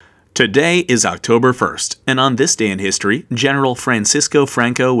Today is October 1st, and on this day in history, General Francisco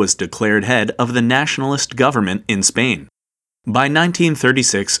Franco was declared head of the nationalist government in Spain. By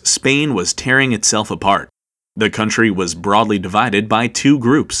 1936, Spain was tearing itself apart. The country was broadly divided by two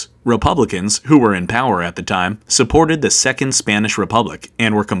groups. Republicans, who were in power at the time, supported the Second Spanish Republic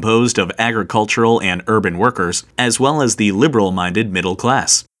and were composed of agricultural and urban workers, as well as the liberal-minded middle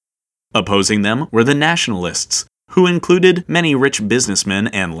class. Opposing them were the nationalists, who included many rich businessmen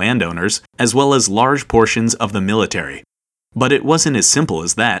and landowners, as well as large portions of the military. But it wasn't as simple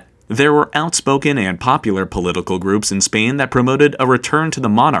as that. There were outspoken and popular political groups in Spain that promoted a return to the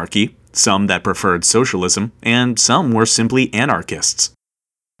monarchy, some that preferred socialism, and some were simply anarchists.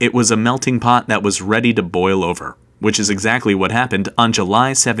 It was a melting pot that was ready to boil over, which is exactly what happened on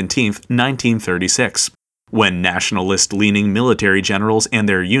July 17, 1936. When nationalist-leaning military generals and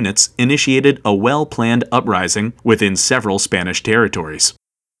their units initiated a well-planned uprising within several Spanish territories.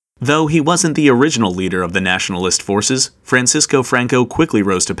 Though he wasn't the original leader of the nationalist forces, Francisco Franco quickly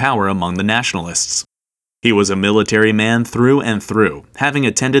rose to power among the nationalists. He was a military man through and through, having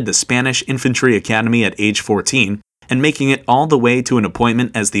attended the Spanish Infantry Academy at age 14 and making it all the way to an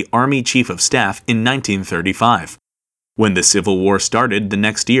appointment as the Army Chief of Staff in 1935. When the Civil War started the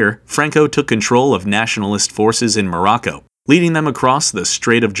next year, Franco took control of nationalist forces in Morocco, leading them across the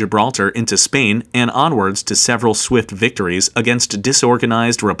Strait of Gibraltar into Spain and onwards to several swift victories against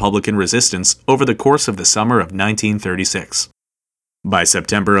disorganized Republican resistance over the course of the summer of 1936. By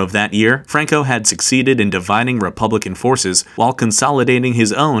September of that year, Franco had succeeded in dividing Republican forces while consolidating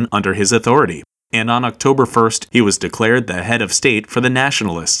his own under his authority, and on October 1st he was declared the head of state for the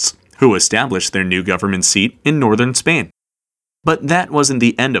nationalists, who established their new government seat in northern Spain. But that wasn't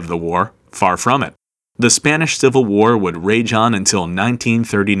the end of the war, far from it. The Spanish Civil War would rage on until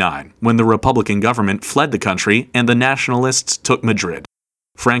 1939, when the Republican government fled the country and the nationalists took Madrid.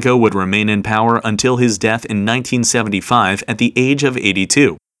 Franco would remain in power until his death in 1975 at the age of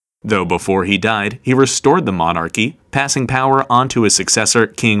 82. Though before he died, he restored the monarchy, passing power on to his successor,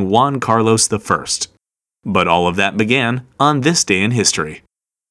 King Juan Carlos I. But all of that began on this day in history.